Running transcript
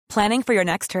Planning for your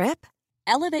next trip?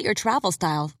 Elevate your travel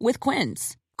style with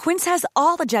Quince. Quince has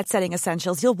all the jet-setting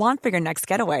essentials you'll want for your next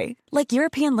getaway, like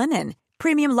European linen,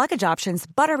 premium luggage options,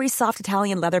 buttery soft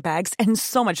Italian leather bags, and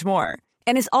so much more.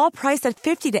 And is all priced at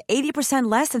 50 to 80%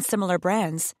 less than similar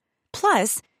brands.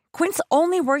 Plus, Quince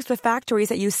only works with factories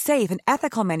that use safe and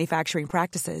ethical manufacturing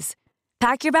practices.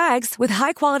 Pack your bags with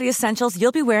high-quality essentials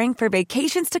you'll be wearing for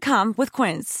vacations to come with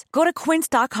Quince. Go to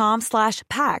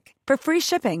quince.com/pack for free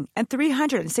shipping and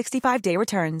 365-day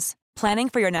returns. Planning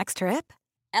for your next trip?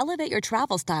 Elevate your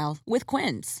travel style with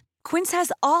Quince. Quince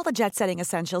has all the jet-setting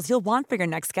essentials you'll want for your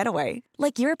next getaway,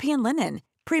 like European linen,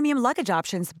 premium luggage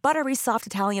options, buttery soft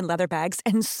Italian leather bags,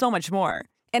 and so much more.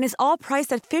 And is all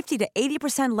priced at 50 to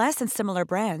 80% less than similar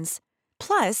brands.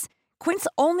 Plus, Quince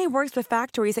only works with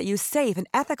factories that use safe and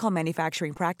ethical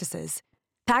manufacturing practices.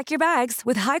 Pack your bags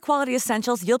with high-quality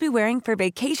essentials you'll be wearing for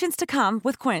vacations to come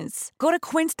with Quince. Go to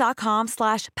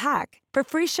quince.com/pack for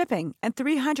free shipping and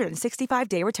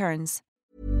 365-day returns.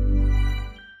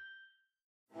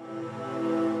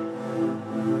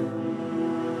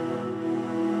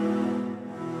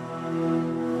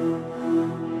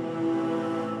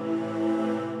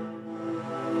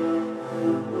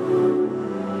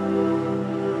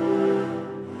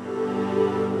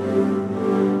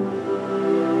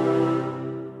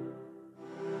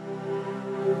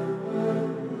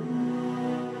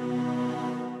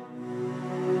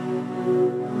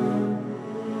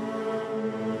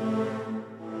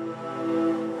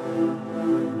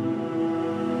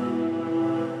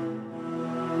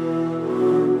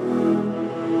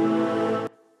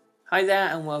 Hi there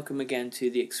and welcome again to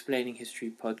the Explaining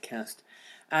History podcast.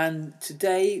 And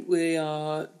today we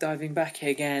are diving back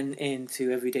again into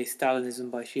Everyday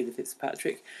Stalinism by Sheila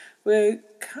Fitzpatrick. We're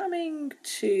coming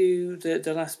to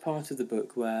the last part of the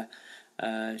book where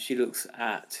she looks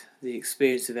at the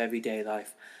experience of everyday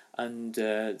life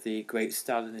under the great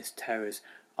Stalinist terrors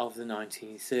of the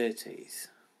 1930s.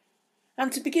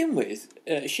 And to begin with,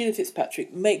 Sheila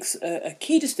Fitzpatrick makes a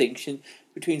key distinction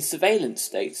between surveillance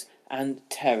states and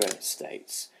terror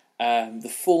states,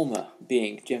 the former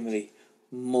being generally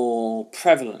more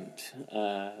prevalent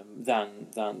than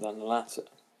the latter.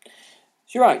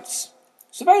 She writes,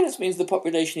 surveillance means the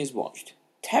population is watched.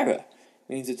 Terror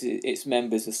means that its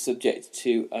members are subject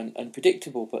to an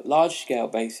unpredictable but large-scale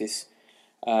basis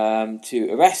to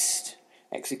arrest,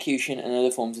 execution and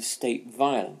other forms of state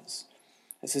violence.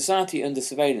 A society under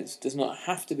surveillance does not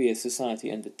have to be a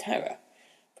society under terror.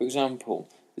 For example,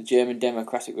 the German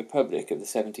Democratic Republic of the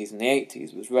 70s and the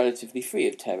 80s was relatively free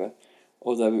of terror,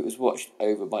 although it was watched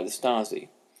over by the Stasi,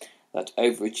 that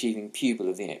overachieving pupil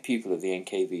of the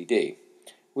NKVD,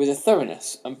 with a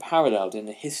thoroughness unparalleled in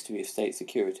the history of state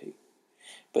security.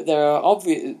 But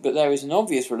there is an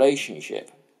obvious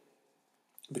relationship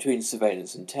between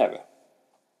surveillance and terror.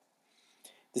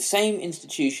 The same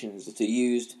institutions that are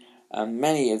used and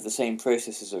many of the same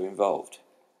processes are involved.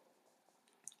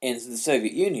 In the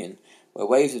Soviet Union, where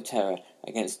waves of terror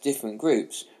against different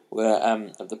groups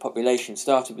of the population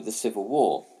started with the Civil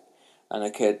War and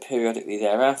occurred periodically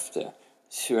thereafter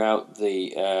throughout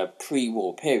the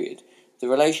pre-war period, the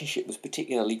relationship was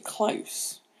particularly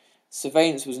close.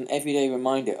 Surveillance was an everyday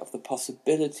reminder of the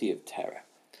possibility of terror.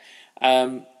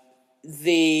 There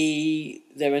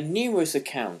are numerous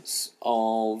accounts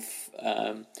of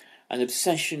an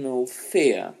obsessional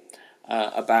fear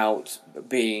about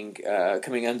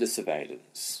coming under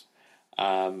surveillance.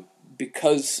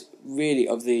 Because really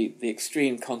of the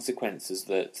extreme consequences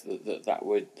that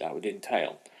would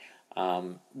entail.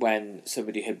 When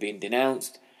somebody had been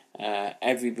denounced,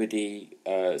 everybody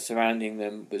surrounding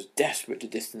them was desperate to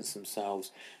distance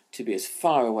themselves, to be as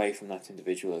far away from that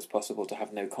individual as possible, to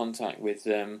have no contact with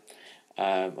them,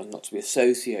 and not to be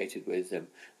associated with them,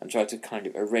 and try to kind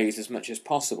of erase as much as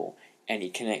possible any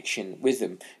connection with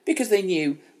them, because they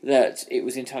knew that it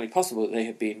was entirely possible that they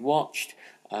had been watched,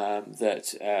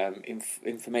 that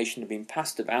information had been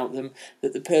passed about them,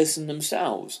 that the person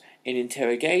themselves, in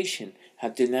interrogation,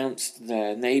 had denounced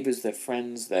their neighbours, their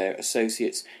friends, their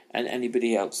associates, and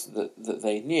anybody else that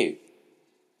they knew.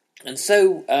 And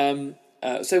so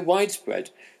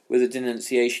widespread were the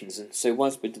denunciations, and so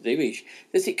widespread did they reach,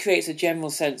 that it creates a general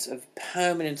sense of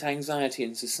permanent anxiety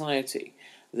in society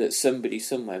that somebody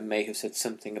somewhere may have said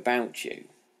something about you.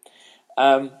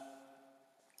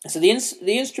 So the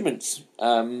instruments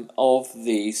of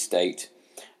the state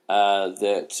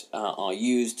that are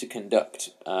used to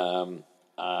conduct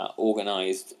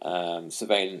organised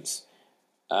surveillance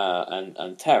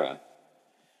and terror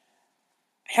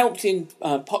helped in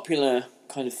popular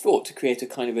kind of thought to create a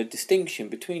kind of a distinction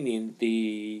between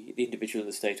the individual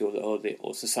and the state,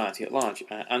 or society at large,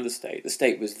 and the state. The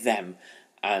state was them,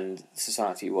 and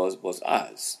society was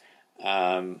us.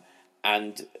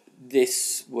 And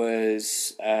this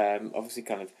was obviously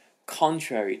kind of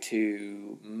contrary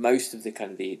to most of the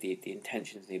kind of the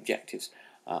intentions and the objectives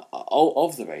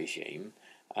of the regime.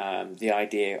 The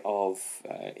idea of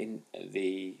in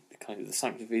the kind of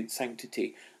the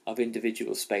sanctity of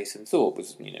individual space and thought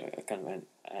was, a kind of an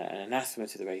anathema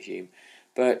to the regime,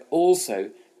 but also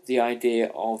the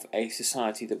idea of a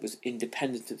society that was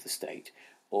independent of the state,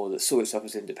 or that saw itself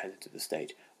as independent of the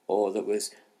state, or that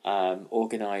was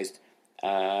organised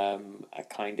a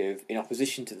kind of in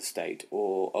opposition to the state,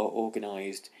 or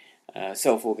organised,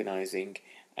 self-organising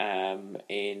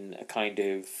in a kind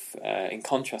of in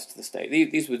contrast to the state.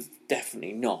 These were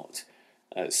definitely not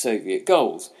Soviet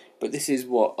goals, but this is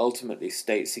what ultimately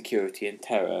state security and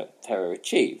terror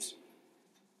achieves.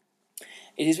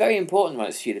 It is very important,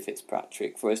 writes Sheila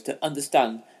Fitzpatrick, for us to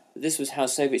understand that this was how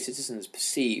Soviet citizens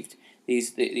perceived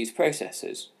these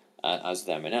processes as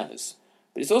them and us.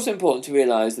 But it's also important to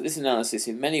realise that this analysis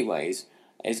in many ways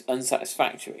is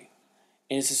unsatisfactory.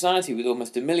 In a society with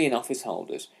almost 1 million office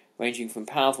holders, ranging from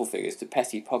powerful figures to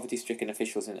petty, poverty-stricken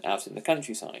officials out in the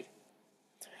countryside,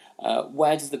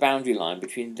 where does the boundary line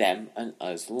between them and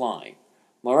us lie?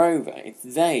 Moreover, if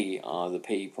they are the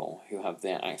people who have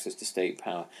their access to state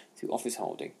power through office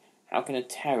holding, how can a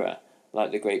terror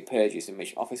like the Great Purges, in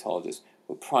which office holders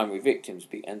were primary victims,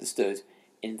 be understood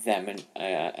in them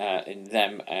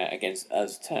against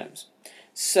us terms?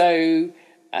 So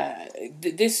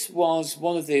this was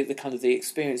one of the kind of the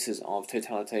experiences of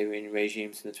totalitarian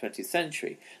regimes in the 20th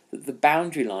century, that the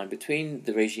boundary line between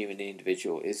the regime and the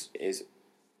individual is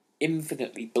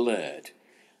infinitely blurred.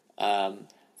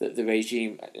 That the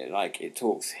regime, like it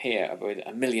talks here about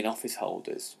 1 million office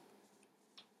holders,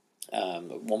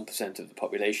 1% of the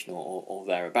population or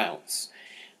thereabouts,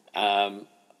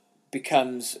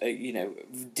 becomes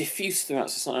diffuse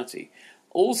throughout society.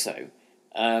 Also,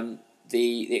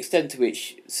 the extent to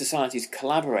which societies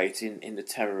collaborate in the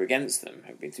terror against them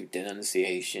have been through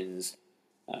denunciations,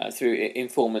 through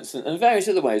informants, and various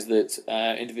other ways that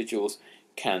individuals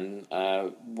can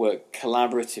work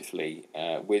collaboratively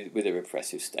with a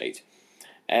repressive state.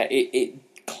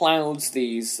 It clouds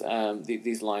these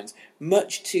lines,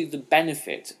 much to the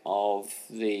benefit of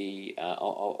the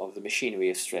machinery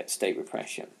of state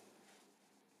repression.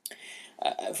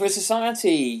 For a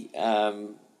society,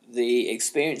 the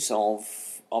experience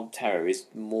of terror is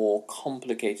more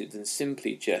complicated than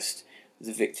simply just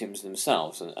the victims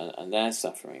themselves and their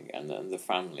suffering, and the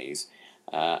families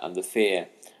and the fear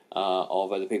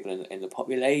of other people in the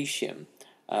population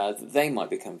that they might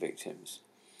become victims.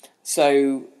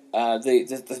 So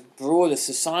the broader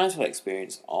societal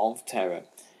experience of terror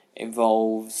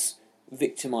involves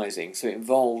victimizing. So it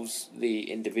involves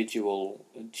the individual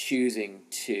choosing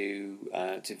to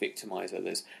victimize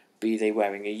others, be they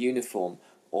wearing a uniform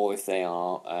or if they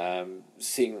are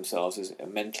seeing themselves as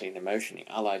mentally and emotionally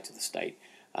allied to the state,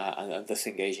 and thus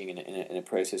engaging in a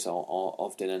process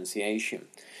of denunciation.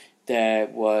 There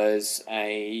was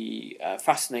a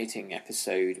fascinating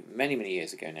episode many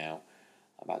years ago now,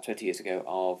 about 20 years ago,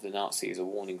 of the Nazis, A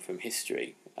Warning from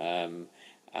History,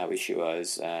 which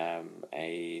was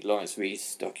a Lawrence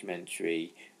Rees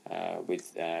documentary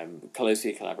with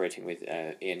closely collaborating with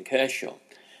Ian Kershaw.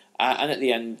 And at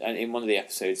the end, in one of the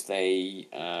episodes, they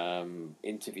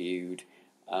interviewed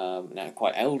a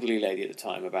quite elderly lady at the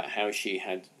time about how she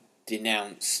had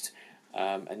denounced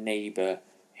a neighbour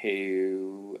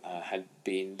who had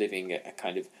been living a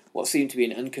kind of what seemed to be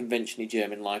an unconventionally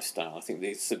German lifestyle. I think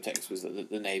the subtext was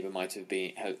that the neighbour might have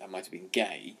been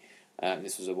gay.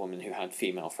 This was a woman who had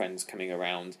female friends coming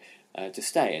around to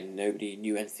stay, and nobody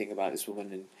knew anything about this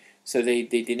woman. And so they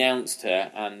denounced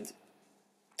her, and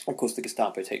of course the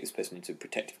Gestapo take this person into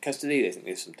protective custody. They think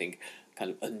there's something kind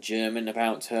of un-German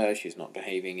about her. She's not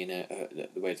behaving in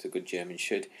the way that a good German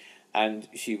should. And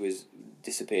she was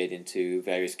disappeared into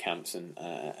various camps and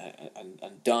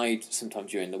died sometime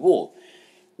during the war.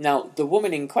 Now, the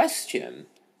woman in question,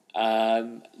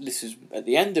 this is at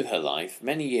the end of her life,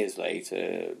 many years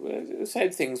later,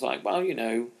 said things like, well,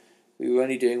 we were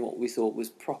only doing what we thought was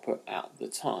proper at the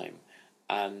time.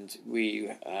 And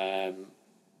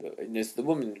as the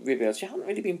woman revealed, she hadn't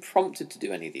really been prompted to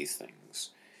do any of these things.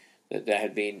 That there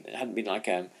hadn't been like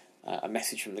a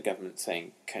message from the government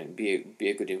saying, "Can be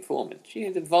a good informant." She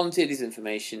had volunteered this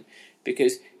information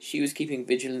because she was keeping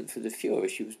vigilant for the Fuhrer.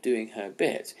 She was doing her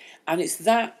bit, and it's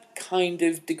that kind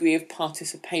of degree of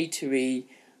participatory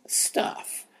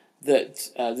stuff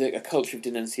that a culture of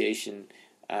denunciation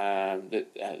that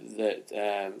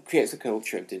creates a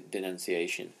culture of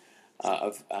denunciation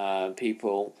of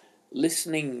people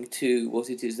listening to what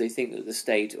it is they think that the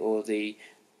state or the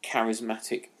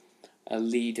charismatic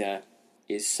leader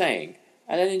is saying,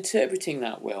 and then interpreting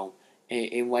that will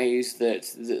in ways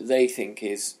that they think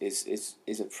is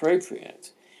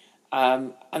appropriate.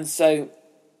 And so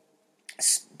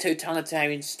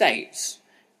totalitarian states,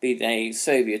 be they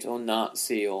Soviet or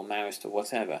Nazi or Maoist or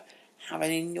whatever, have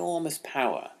an enormous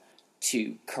power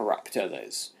to corrupt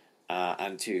others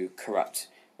and to corrupt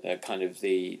kind of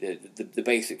the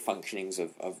basic functionings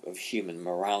of human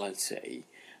morality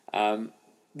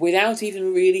without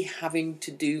even really having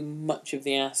to do much of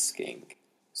the asking.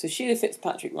 So Sheila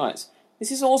Fitzpatrick writes, "This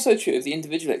is also true of the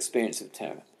individual experience of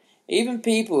terror. Even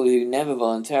people who never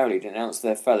voluntarily denounced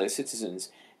their fellow citizens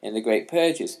in the Great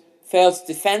Purges failed to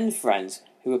defend friends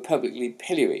who were publicly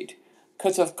pilloried,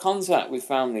 cut off contact with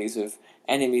families of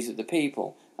enemies of the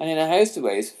people, and in a host of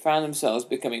ways found themselves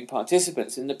becoming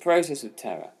participants in the process of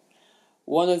terror.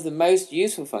 One of the most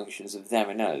useful functions of them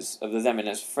and us, of the them and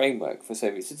us framework for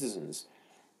Soviet citizens,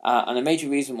 and a major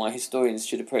reason why historians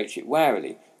should approach it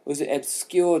warily, was it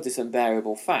obscured this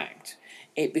unbearable fact.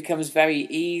 It becomes very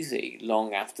easy,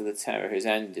 long after the terror has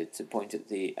ended, to point at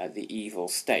the evil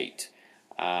state,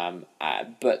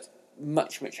 but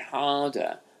much, much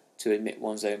harder to admit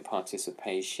one's own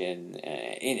participation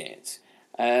in it.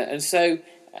 And so,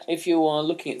 if you are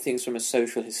looking at things from a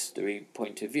social history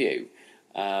point of view,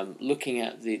 looking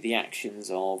at the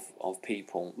actions of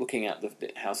people, looking at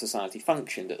how society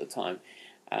functioned at the time,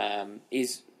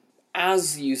 is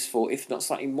as useful, if not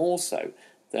slightly more so,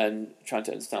 than trying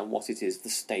to understand what it is the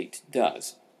state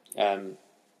does.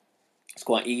 It's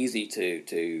quite easy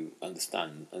to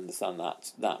understand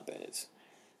that bit.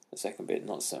 The second bit,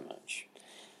 not so much.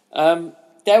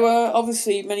 There were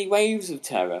obviously many waves of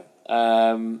terror,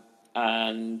 and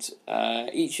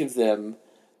each of them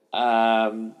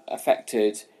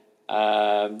affected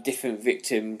different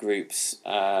victim groups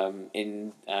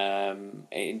in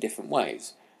different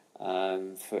ways,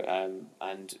 and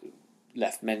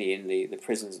left many in the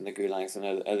prisons and the gulags, and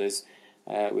others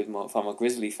with far more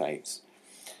grisly fates.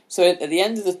 So at the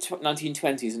end of the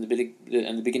 1920s and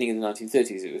the beginning of the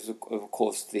 1930s, it was of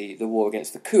course the war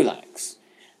against the kulaks,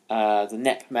 the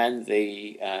NEP men,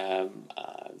 the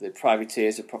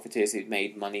privateers, the profiteers who'd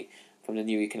made money from the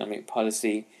new economic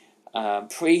policy,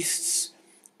 priests,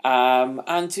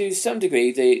 and to some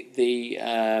degree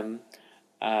the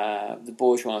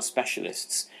bourgeois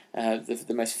specialists.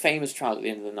 The most famous trial at the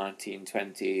end of the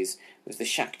 1920s was the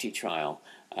Shakti trial,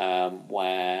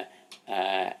 where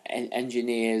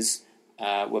engineers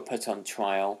were put on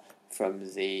trial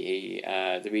from the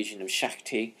region of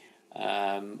Shakti, which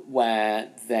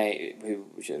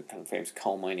is a kind of famous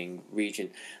coal mining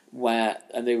region,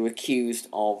 and they were accused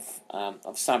of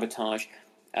sabotage.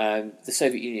 The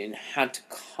Soviet Union had to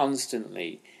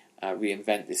constantly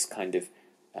reinvent this kind of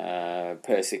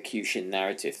persecution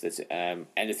narrative that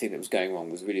anything that was going wrong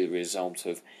was really the result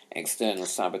of external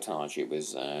sabotage. It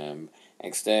was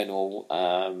external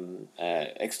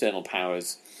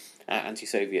powers,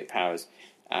 anti-Soviet powers,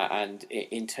 and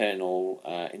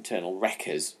internal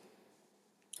wreckers.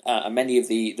 And many of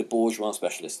the bourgeois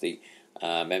specialists, the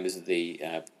members of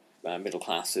the middle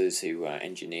classes who were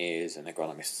engineers and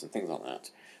agronomists and things like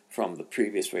that from the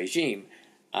previous regime,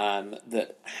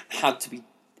 that had to be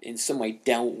in some way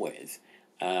dealt with,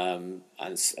 and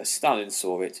as Stalin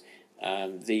saw it,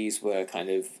 these were kind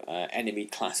of enemy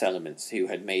class elements who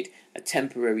had made a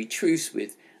temporary truce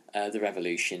with the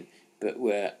revolution, but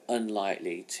were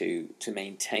unlikely to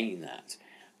maintain that.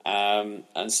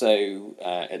 And so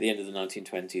at the end of the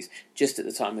 1920s, just at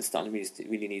the time when Stalin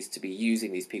really needs to be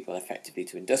using these people effectively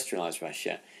to industrialise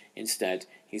Russia, instead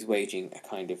he's waging a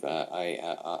kind of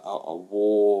a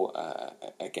war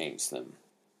against them.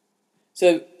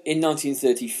 So in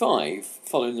 1935,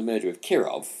 following the murder of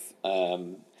Kirov,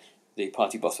 the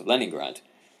party boss of Leningrad,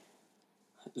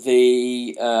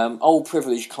 the old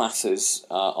privileged classes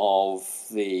of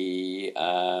the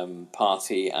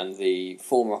party and the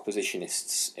former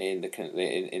oppositionists in the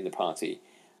party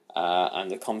and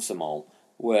the Komsomol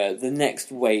were the next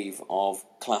wave of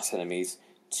class enemies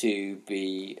to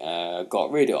be got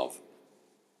rid of.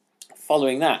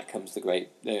 Following that comes the Great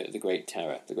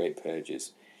Terror, the Great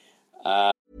Purges.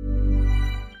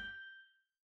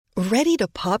 Ready to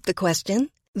pop the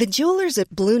question? The jewelers at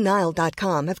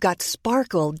BlueNile.com have got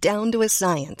sparkle down to a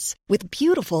science with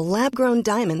beautiful lab-grown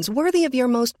diamonds worthy of your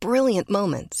most brilliant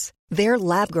moments. Their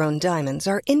lab-grown diamonds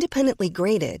are independently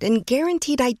graded and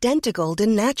guaranteed identical to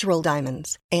natural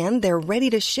diamonds, and they're ready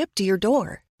to ship to your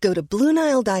door. Go to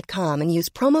BlueNile.com and use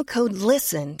promo code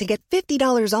LISTEN to get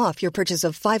 $50 off your purchase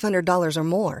of $500 or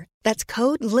more. That's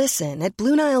code LISTEN at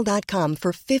BlueNile.com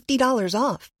for $50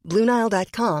 off.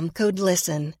 BlueNile.com, code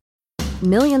LISTEN.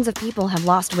 Millions of people have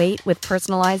lost weight with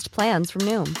personalized plans from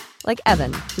Noom. Like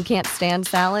Evan, who can't stand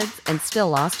salads and still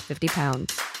lost 50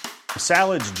 pounds.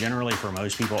 Salads generally for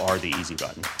most people are the easy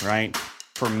button, right?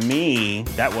 For me,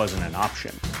 that wasn't an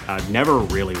option. I never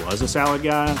really was a salad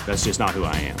guy. That's just not who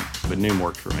I am. But Noom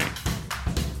worked for me.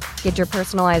 Get your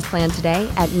personalized plan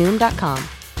today at Noom.com.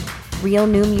 Real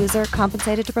Noom user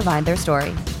compensated to provide their story.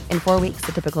 In 4 weeks,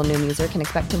 the typical Noom user can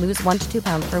expect to lose 1 to 2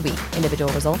 pounds per week.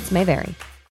 Individual results may vary.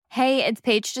 Hey, it's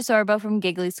Paige DeSorbo from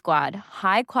Giggly Squad.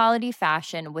 High quality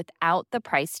fashion without the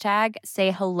price tag.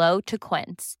 Say hello to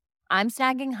Quince. I'm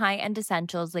snagging high-end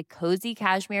essentials like cozy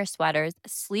cashmere sweaters,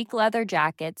 sleek leather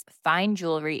jackets, fine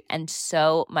jewelry, and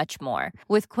so much more.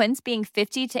 With Quince being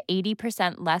 50 to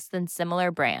 80% less than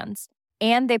similar brands.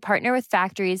 And they partner with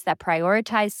factories that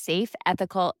prioritize safe,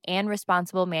 ethical, and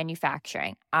responsible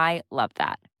manufacturing. I love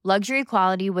that. Luxury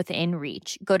quality within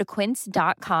reach. Go to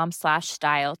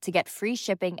quince.com/style to get free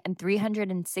shipping and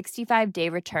 365-day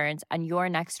returns on your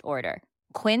next order.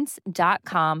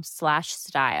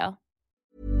 Quince.com/style.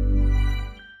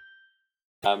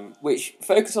 Which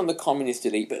focus on the communist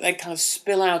elite, but they kind of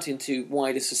spill out into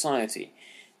wider society.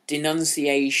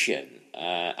 Denunciation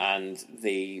and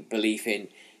the belief in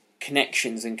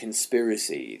connections and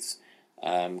conspiracies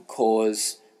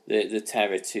cause the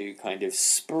terror to kind of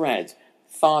spread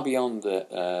far beyond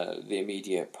the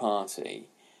immediate party.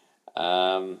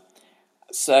 So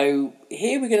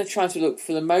here we're going to try to look,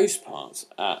 for the most part,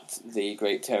 at the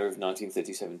Great Terror of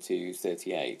 1937 to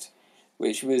 38,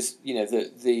 which was,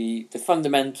 the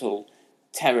fundamental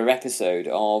terror episode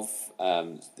of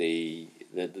the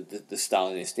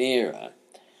Stalinist era,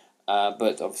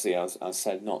 but obviously, as I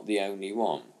said, not the only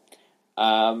one.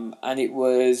 And it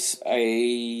was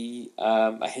a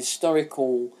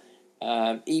historical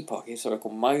epoch, a historical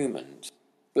moment.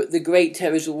 But the Great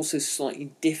Terror is also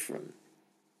slightly different.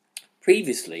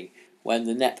 Previously, when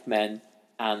the Nep men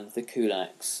and the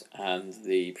kulaks and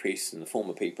the priests and the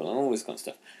former people and all this kind of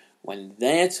stuff, when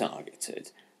they're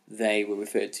targeted, they were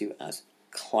referred to as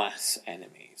class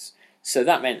enemies. So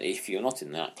that meant if you're not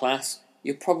in that class,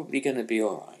 you're probably going to be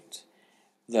alright.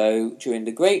 Though during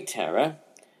the Great Terror,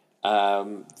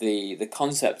 the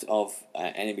concept of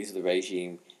enemies of the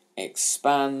regime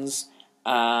expands,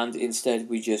 and instead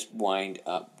we just wind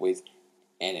up with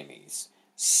enemies.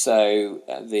 So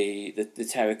the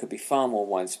terror could be far more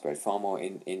widespread, far more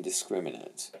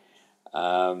indiscriminate.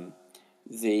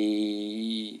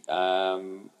 The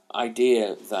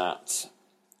idea that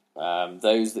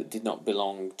those that did not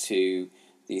belong to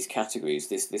these categories,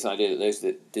 this idea that those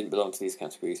that didn't belong to these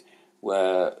categories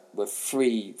were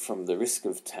free from the risk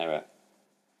of terror,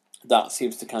 that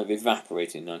seems to kind of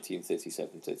evaporate in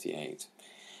 1937-38.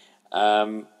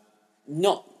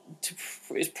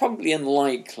 It's probably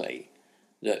unlikely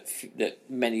that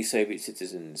many Soviet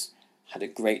citizens had a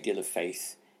great deal of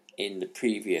faith in the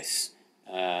previous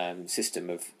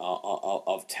system of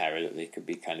terror, that they could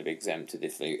be kind of exempted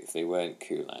if they weren't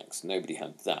kulaks. Nobody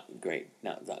had that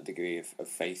degree of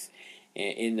faith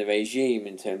in the regime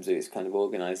in terms of its kind of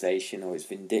organisation or its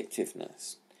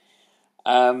vindictiveness.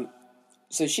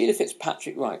 So Sheila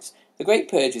Fitzpatrick writes, the Great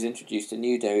Purges introduced a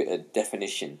new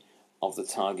definition of the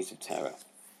target of terror,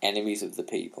 enemies of the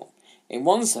people. In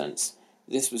one sense,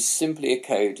 this was simply a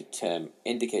code term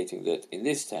indicating that in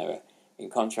this terror, in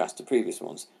contrast to previous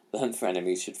ones, the hunt for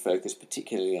enemies should focus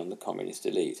particularly on the communist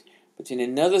elite. But in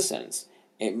another sense,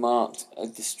 it marked a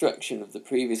destruction of the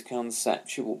previous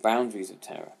conceptual boundaries of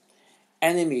terror.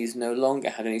 Enemies no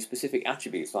longer had any specific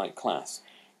attributes like class.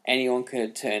 Anyone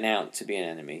could turn out to be an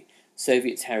enemy.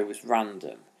 Soviet terror was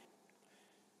random.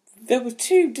 There were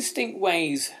two distinct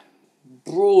ways,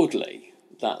 broadly,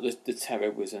 that the terror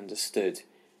was understood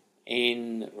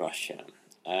in Russia.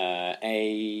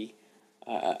 A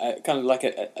kind of like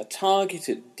a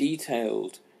targeted,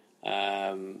 detailed,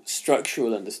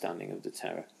 structural understanding of the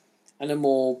terror, and a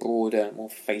more broader,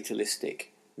 more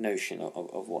fatalistic notion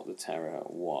of what the terror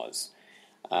was.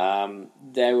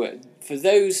 There were, for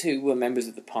those who were members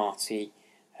of the party,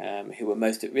 who were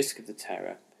most at risk of the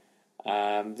terror,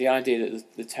 the idea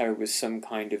that the terror was some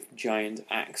kind of giant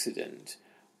accident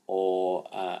or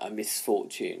a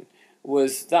misfortune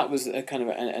was a kind of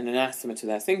an anathema to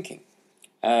their thinking.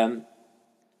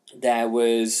 There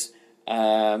was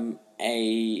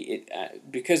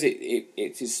because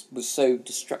it was so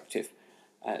destructive,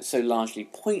 so largely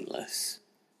pointless,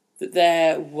 that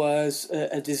there was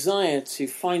a desire to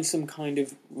find some kind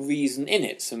of reason in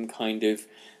it, some kind of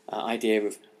idea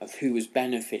of who was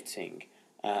benefiting,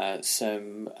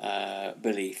 some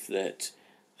belief that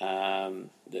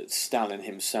Stalin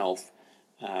himself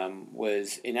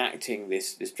was enacting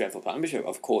this dreadful plan, which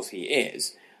of course he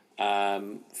is,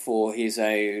 for his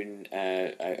own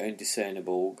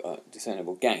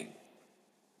discernible gain.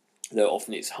 Though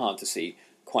often it's hard to see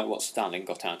quite what Stalin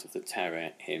got out of the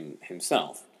terror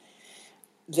himself.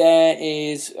 There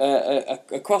is,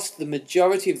 across the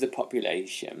majority of the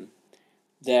population,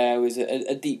 there was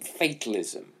a deep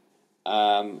fatalism,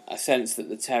 a sense that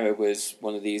the terror was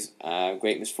one of these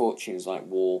great misfortunes like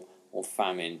war or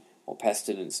famine or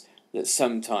pestilence that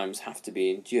sometimes have to be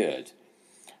endured.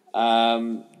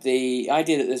 The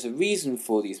idea that there's a reason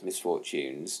for these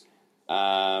misfortunes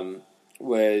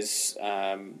was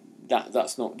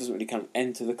that's not doesn't really kind of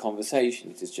enter the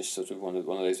conversation. It is just sort of one of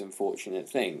those unfortunate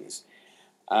things,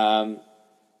 and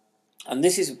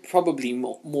this is probably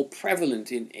more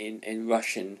prevalent in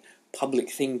Russian public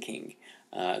thinking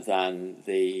than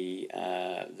the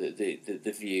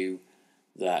view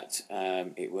that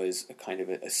it was a kind of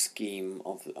a scheme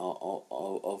of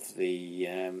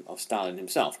Stalin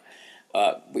himself,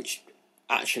 which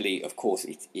actually, of course,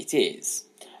 it is.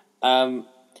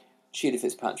 Sheila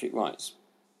Fitzpatrick writes,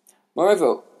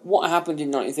 moreover, what happened in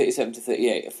 1937 to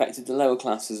 38 affected the lower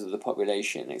classes of the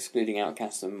population, excluding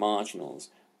outcasts and marginals,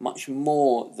 much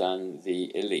more than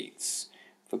the elites.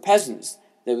 For peasants,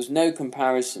 there was no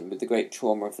comparison with the great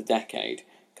trauma of the decade,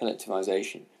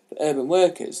 collectivisation. For urban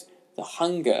workers, the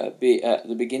hunger at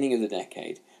the beginning of the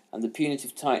decade and the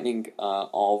punitive tightening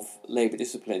of labour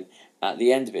discipline at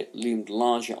the end of it loomed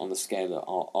larger on the scale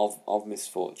of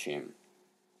misfortune.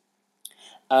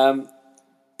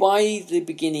 By the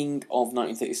beginning of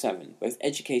 1937, both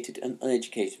educated and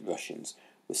uneducated Russians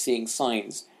were seeing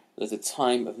signs that a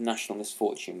time of national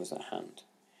misfortune was at hand.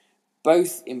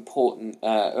 Both important,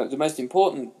 the most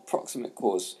important proximate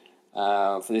cause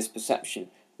for this perception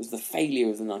was the failure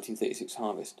of the 1936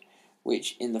 harvest,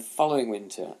 which in the following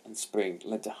winter and spring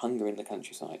led to hunger in the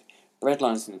countryside,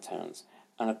 breadlines in the towns,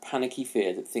 and a panicky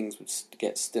fear that things would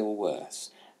get still worse,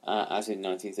 as in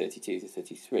 1932 to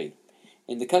 33.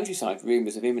 In the countryside,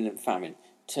 rumours of imminent famine,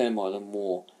 turmoil and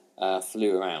war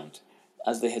flew around,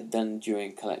 as they had done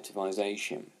during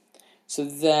collectivisation. So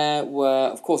there were,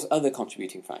 of course, other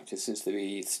contributing factors. Since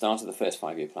the start of the first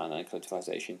 5-year plan and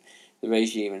collectivisation, the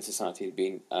regime and society had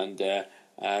been under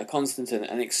constant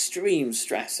and extreme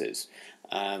stresses.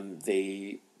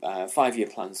 The 5-year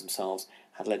plans themselves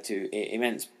had led to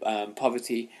immense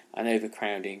poverty and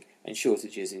overcrowding and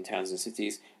shortages in towns and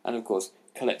cities, and of course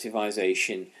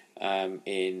collectivisation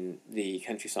in the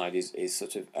countryside is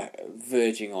sort of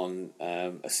verging on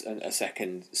a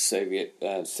second Soviet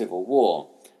civil war,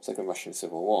 second Russian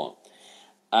civil war.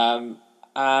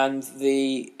 And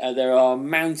there are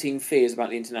mounting fears about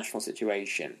the international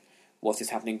situation. What is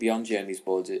happening beyond Germany's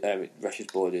borders, Russia's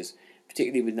borders,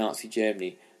 particularly with Nazi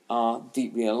Germany, are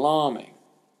deeply alarming.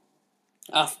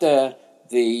 After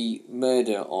the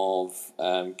murder of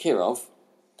Kirov,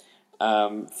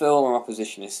 former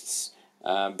oppositionists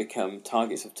become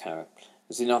targets of terror.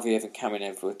 Zinoviev and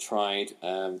Kamenev were tried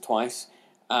twice,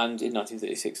 and in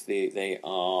 1936 they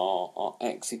are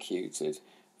executed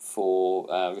for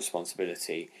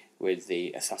responsibility with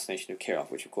the assassination of Kirov,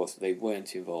 which of course they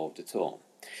weren't involved at all.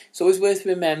 So it's worth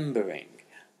remembering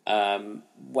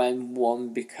when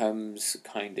one becomes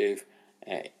kind of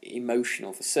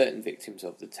emotional for certain victims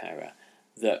of the terror,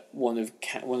 that one of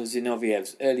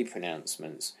Zinoviev's early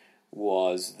pronouncements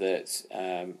was that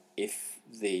if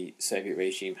the Soviet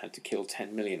regime had to kill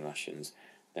 10 million Russians,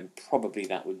 then probably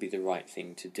that would be the right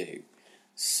thing to do.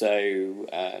 So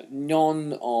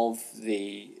none of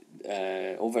the,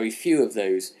 or very few of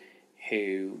those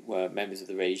who were members of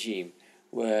the regime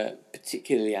were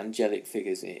particularly angelic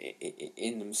figures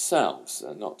in themselves,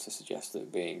 not to suggest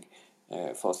that being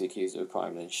falsely accused of a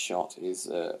crime and then shot is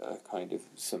a kind of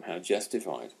somehow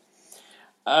justified.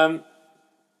 As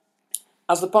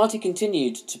the party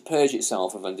continued to purge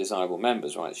itself of undesirable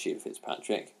members, writes Sheila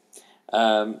Fitzpatrick,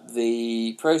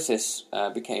 the process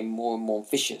became more and more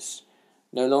vicious,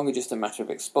 no longer just a matter of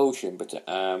expulsion, but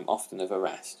often of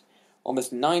arrest.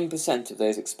 Almost 9% of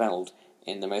those expelled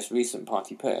in the most recent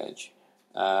party purge,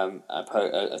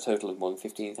 a total of more than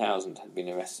 15,000, had been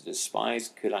arrested as spies,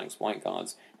 kulaks, white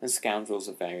guards, and scoundrels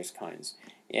of various kinds.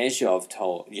 Yezhov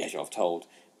told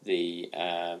the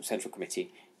Central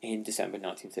Committee in December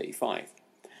 1935.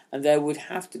 And there would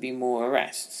have to be more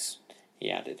arrests, he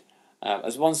added.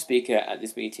 As one speaker at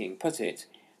this meeting put it,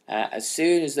 as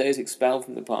soon as those expelled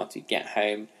from the party get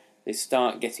home, they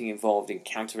start getting involved in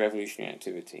counter-revolutionary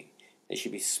activity. They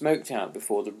should be smoked out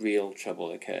before the real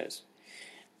trouble occurs.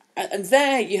 And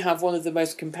there you have one of the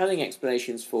most compelling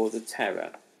explanations for the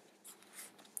terror,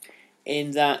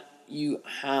 in that you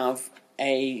have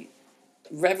a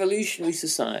revolutionary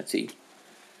society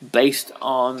based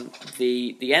on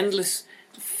the endless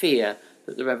fear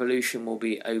that the revolution will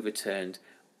be overturned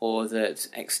or that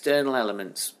external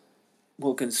elements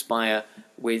will conspire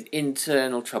with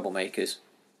internal troublemakers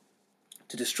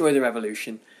to destroy the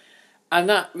revolution. And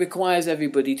that requires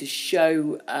everybody to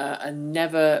show a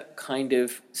never kind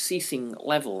of ceasing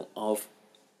level of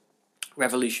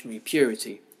revolutionary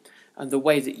purity. And the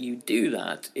way that you do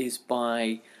that is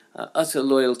by utter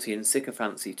loyalty and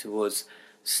sycophancy towards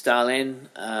Stalin,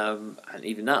 and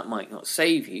even that might not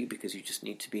save you because you just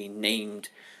need to be named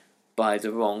by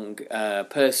the wrong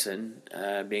person,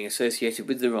 being associated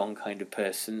with the wrong kind of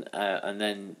person, and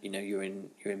then you're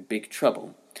in big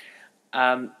trouble.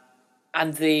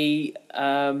 And the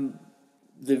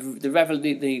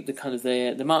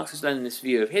Marxist-Leninist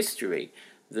view of history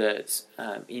that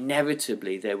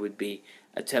inevitably there would be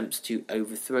attempts to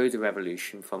overthrow the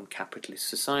revolution from capitalist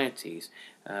societies,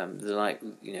 and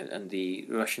the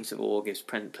Russian Civil War gives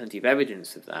plenty of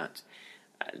evidence of that,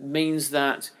 means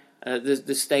that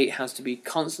the state has to be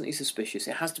constantly suspicious.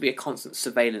 It has to be a constant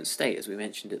surveillance state, as we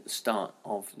mentioned at the start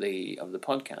of the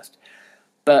podcast.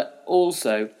 But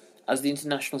also, as the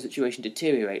international situation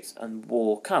deteriorates and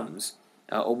war comes,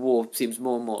 or war seems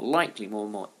more and more likely, more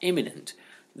and more imminent,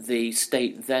 the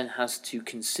state then has to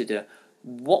consider,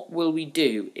 what will we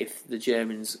do if the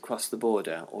Germans cross the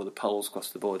border, or the Poles cross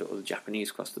the border, or the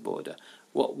Japanese cross the border?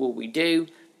 What will we do?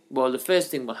 Well, the first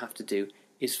thing we'll have to do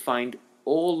is find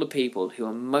all the people who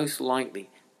are most likely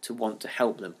to want to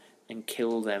help them and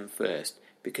kill them first,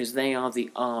 because they are the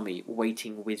army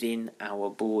waiting within our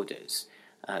borders.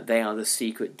 They are the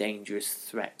secret, dangerous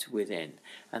threat within.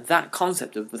 And that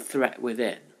concept of the threat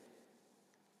within,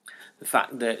 the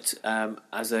fact that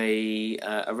as a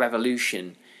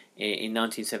revolution in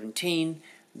 1917,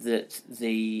 that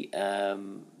the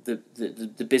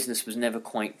business was never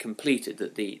quite completed,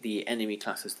 that the enemy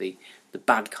classes, the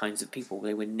bad kinds of people,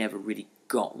 they were never really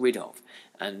got rid of,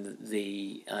 and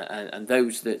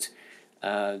those that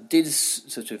did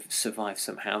sort of survive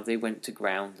somehow, they went to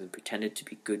ground and pretended to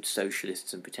be good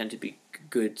socialists and pretended to be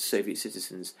good Soviet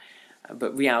citizens.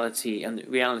 But in reality,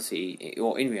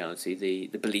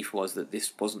 the belief was that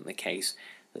this wasn't the case,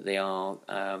 that they are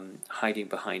hiding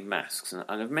behind masks. And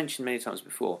I've mentioned many times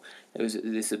before, there was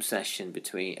this obsession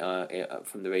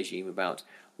from the regime about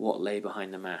what lay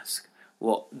behind the mask,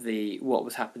 what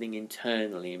was happening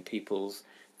internally in people's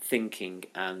thinking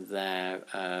and their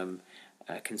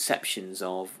conceptions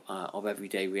of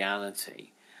everyday reality.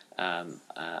 What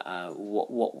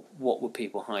were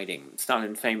people hiding?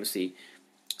 Stalin famously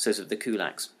says of the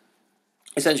kulaks,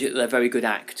 essentially, that they're very good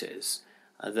actors,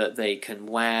 that they can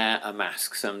wear a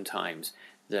mask sometimes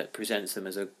that presents them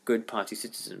as a good party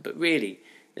citizen, but really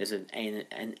there's an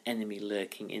enemy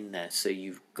lurking in there, so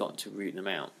you've got to root them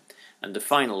out. And the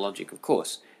final logic, of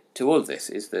course, to all of this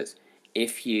is that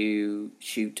if you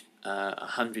shoot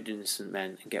 100 innocent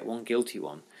men and get one guilty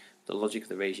one, the logic of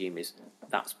the regime is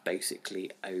that's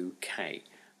basically okay.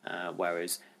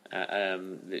 Whereas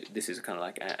this is kind of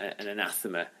like an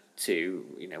anathema to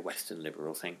Western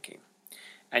liberal thinking.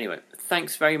 Anyway,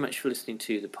 thanks very much for listening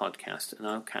to the podcast, and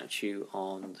I'll catch you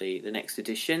on the next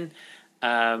edition.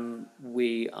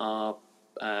 We are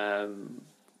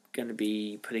going to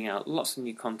be putting out lots of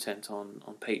new content on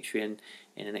Patreon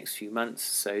in the next few months,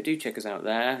 so do check us out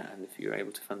there, and if you're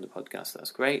able to fund the podcast,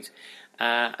 that's great.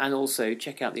 And also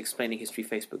check out the Explaining History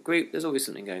Facebook group. There's always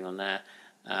something going on there.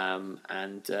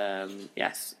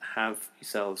 Yes, have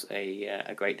yourselves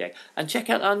a great day. And check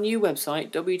out our new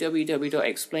website,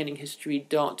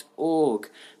 www.explaininghistory.org,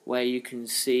 where you can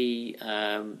see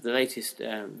the latest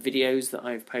videos that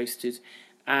I've posted,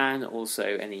 and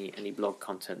also any blog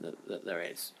content that there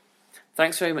is.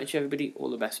 Thanks very much, everybody. All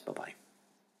the best. Bye-bye.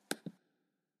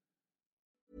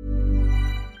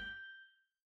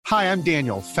 Hi, I'm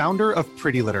Daniel, founder of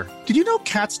Pretty Litter. Did you know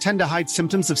cats tend to hide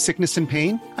symptoms of sickness and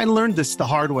pain? I learned this the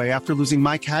hard way after losing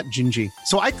my cat, Gingy.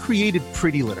 So I created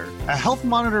Pretty Litter, a health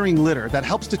monitoring litter that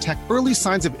helps detect early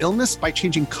signs of illness by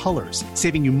changing colors,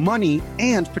 saving you money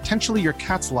and potentially your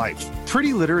cat's life.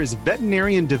 Pretty Litter is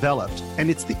veterinarian developed, and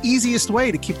it's the easiest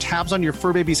way to keep tabs on your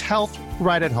fur baby's health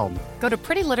right at home. Go to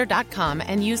prettylitter.com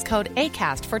and use code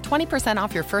ACAST for 20%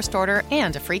 off your first order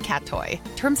and a free cat toy.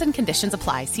 Terms and conditions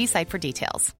apply. See site for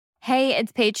details. Hey,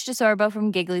 it's Paige DeSorbo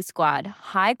from Giggly Squad.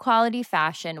 High quality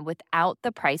fashion without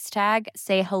the price tag.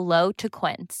 Say hello to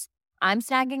Quince. I'm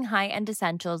snagging high-end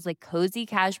essentials like cozy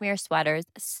cashmere sweaters,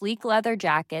 sleek leather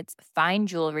jackets, fine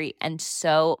jewelry, and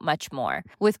so much more.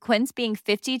 With Quince being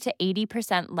 50 to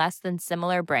 80% less than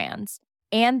similar brands.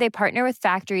 And they partner with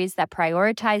factories that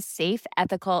prioritize safe,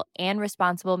 ethical, and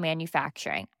responsible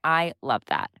manufacturing. I love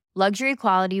that. Luxury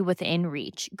quality within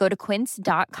reach. Go to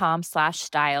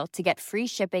quince.com/style to get free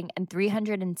shipping and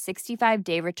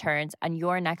 365-day returns on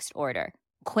your next order.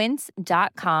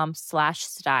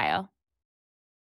 Quince.com/style.